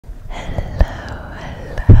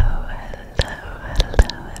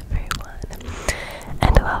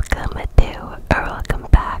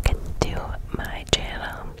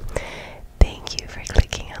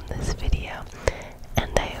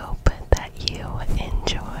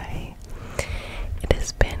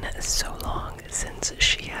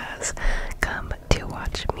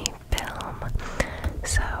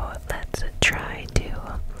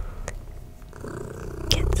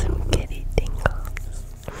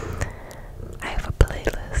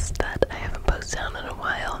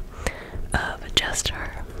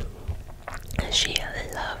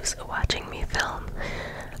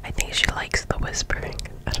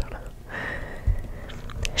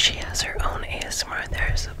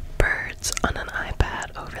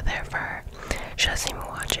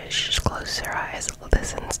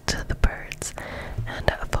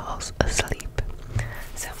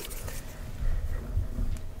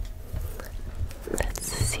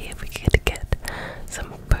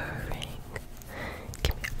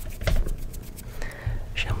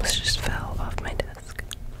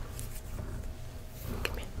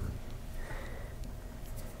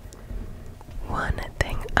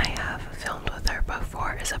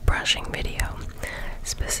brushing video,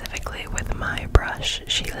 specifically with my brush.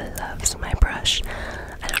 She loves my brush.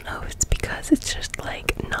 I don't know if it's because it's just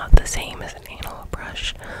like not the same as an anal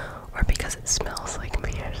brush, or because it smells like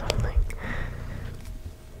me or something.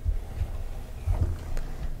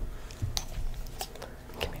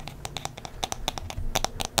 Come here.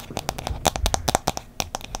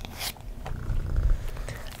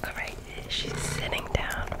 Alright, she's sitting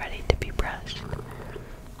down, ready to be brushed.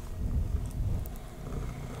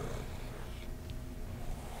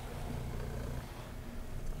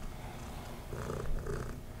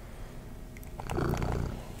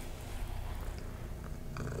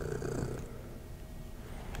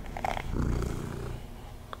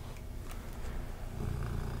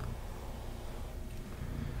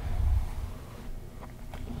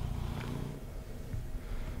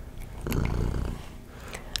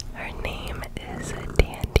 Her name is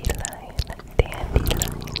Dandelion.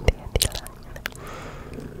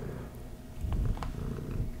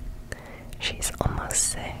 She's almost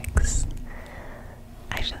 6.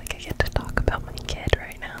 I feel like I get to talk about my kid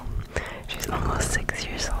right now. She's almost 6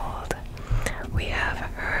 years old. We have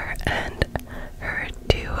her and her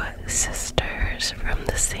 2 sisters from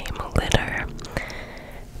the same litter.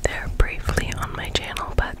 They're briefly on my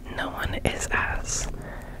channel, but no one is as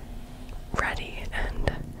ready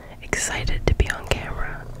and excited to be on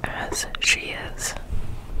camera as she is.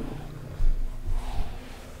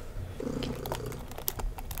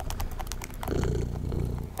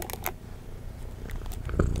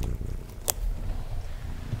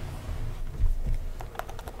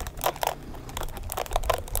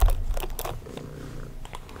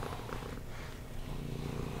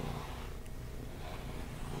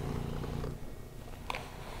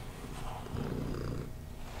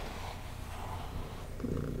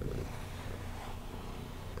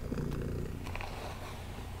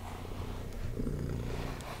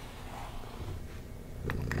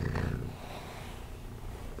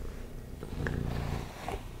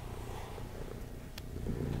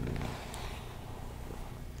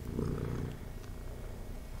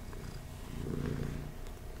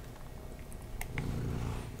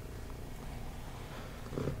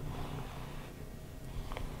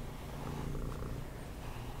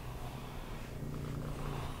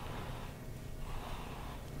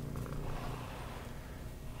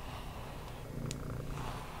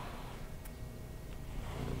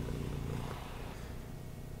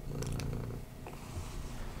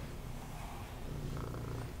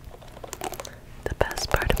 The best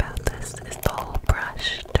part about this is the whole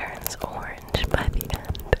brush turns orange by the end.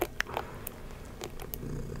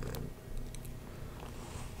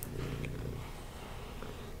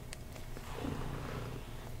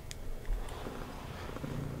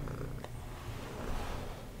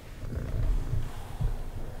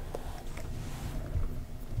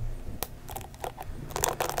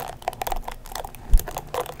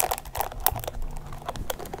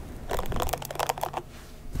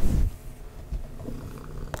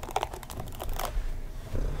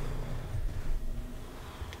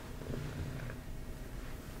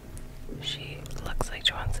 She looks like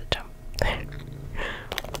she wants to jump. Go,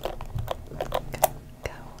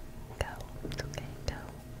 go, it's okay, go.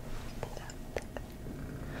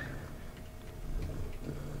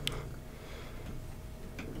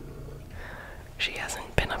 She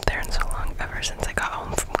hasn't been up there in so long, ever since I got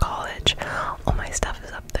home from college. All my stuff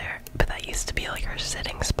is up there, but that used to be like her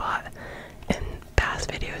sitting spot. In past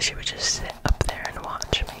videos, she would just sit up there and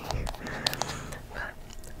watch me. But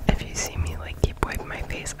if you see me like keep wiping my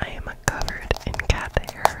face, I am covered in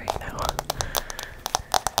cat hair right now.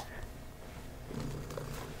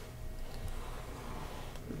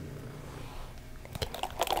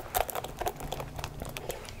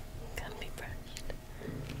 Come be brushed.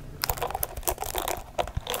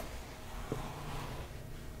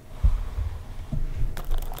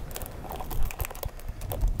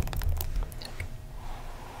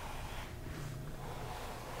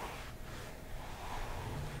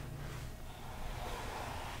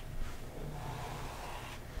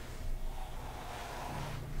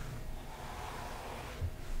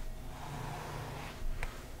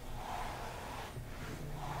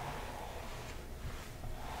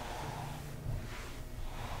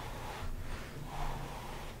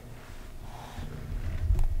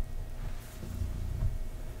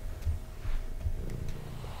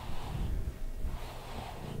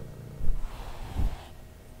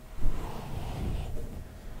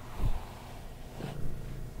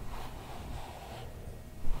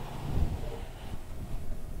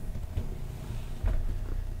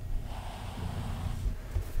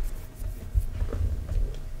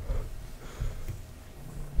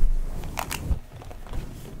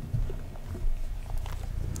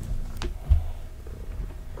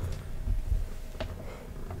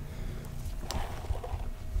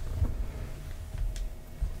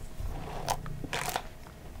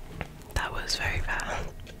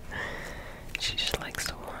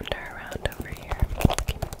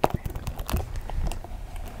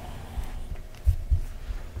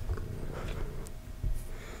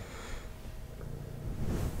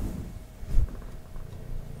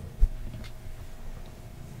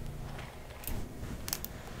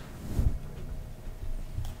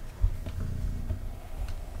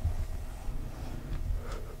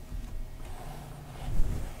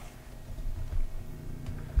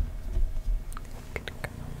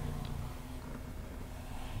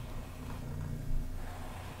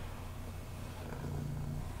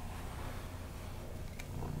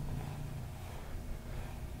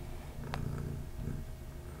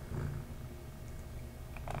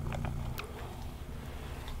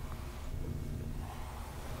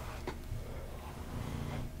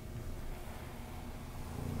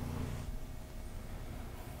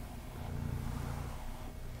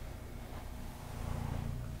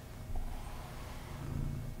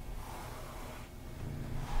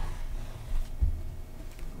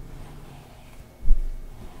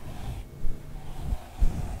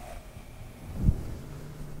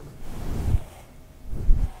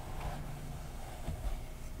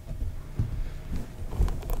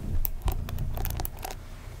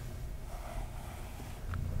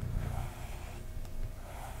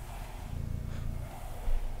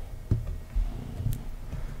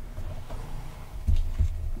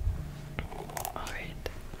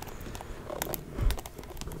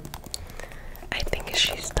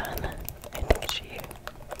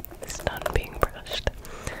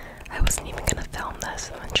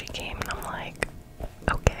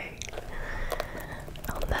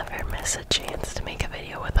 us a chance to make a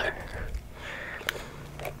video with her.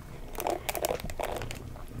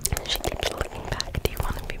 She keeps looking back. Do you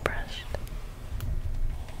want to be brushed?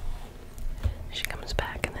 She comes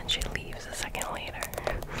back and then she leaves a second later.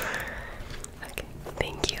 Okay,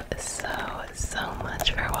 thank you so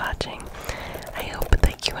much for watching. I hope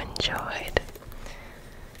that you enjoyed.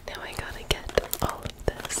 Now I gotta get all of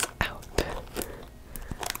this out.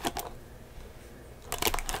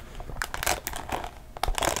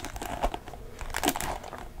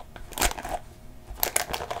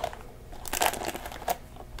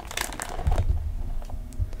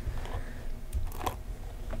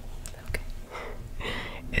 Okay.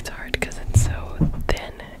 It's hard because it's so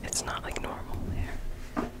thin. It's not like normal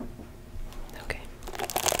hair. Okay.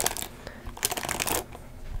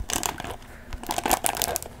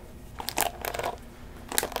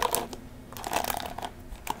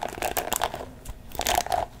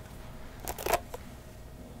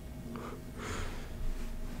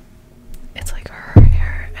 It's like her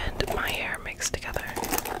hair and my hair mixed together.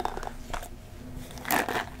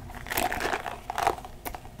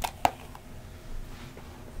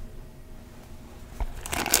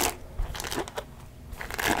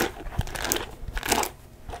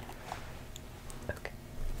 Okay,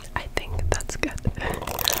 I think that's good.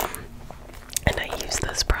 And I use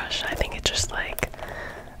this brush. I think it just like,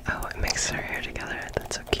 oh, it mixes her hair together.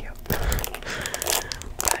 That's so cute.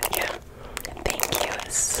 But yeah, thank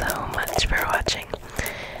you so